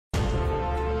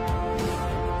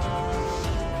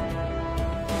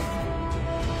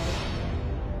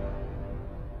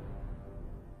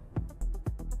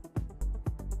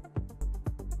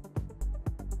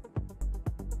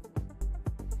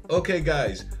Okay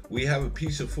guys, we have a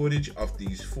piece of footage of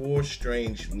these 4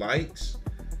 strange lights.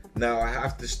 Now I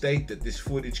have to state that this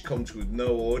footage comes with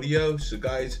no audio, so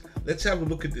guys, let's have a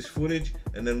look at this footage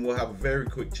and then we'll have a very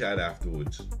quick chat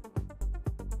afterwards.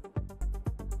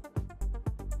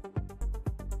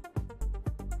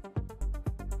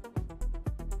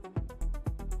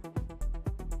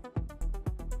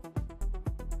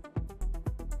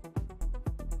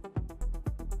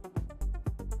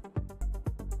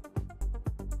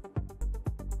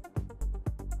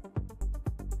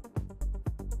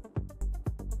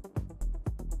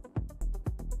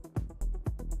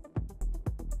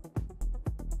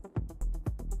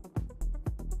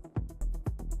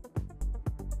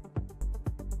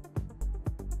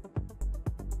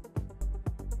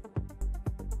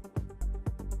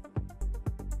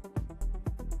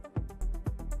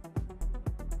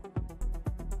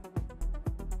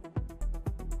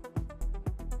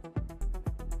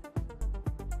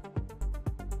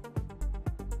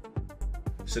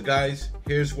 So guys,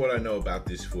 here's what I know about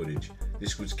this footage.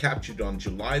 This was captured on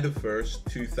July the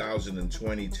 1st,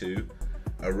 2022,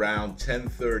 around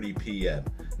 10:30 p.m.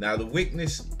 Now the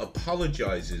witness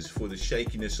apologizes for the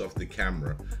shakiness of the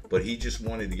camera, but he just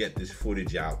wanted to get this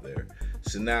footage out there.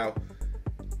 So now,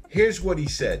 here's what he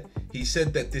said. He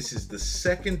said that this is the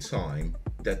second time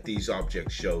that these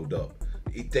objects showed up.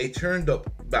 They turned up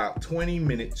about 20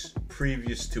 minutes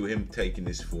previous to him taking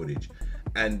this footage,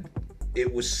 and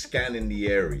it was scanning the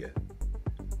area.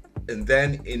 And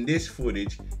then in this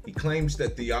footage, he claims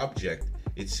that the object,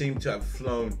 it seemed to have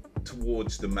flown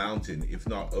towards the mountain, if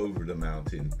not over the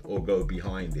mountain, or go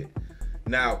behind it.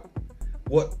 Now,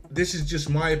 this is just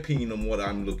my opinion on what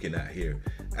I'm looking at here.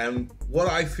 And what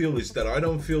I feel is that I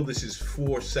don't feel this is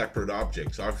 4 separate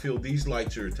objects. I feel these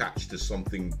lights are attached to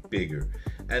something bigger.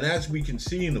 And as we can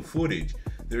see in the footage,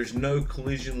 there's no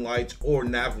collision lights or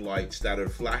nav lights that are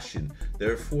flashing.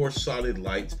 There are 4 solid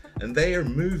lights and they are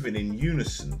moving in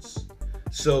unison.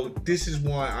 So this is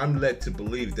why I'm led to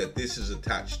believe that this is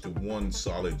attached to one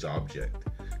solid object.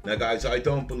 Now guys, I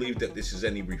don't believe that this is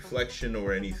any reflection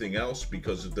or anything else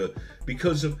because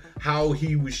of how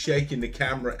he was shaking the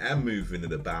camera and moving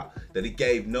it about, that it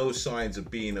gave no signs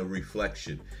of being a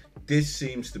reflection. This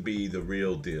seems to be the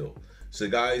real deal. So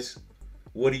guys,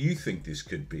 what do you think this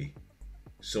could be?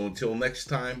 So until next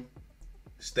time,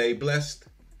 stay blessed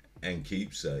and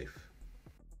keep safe.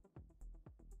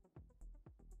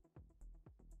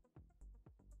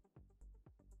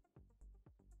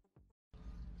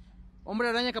 Hombre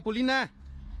araña Capulina.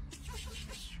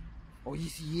 Oye,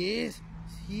 sí es,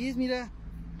 mira.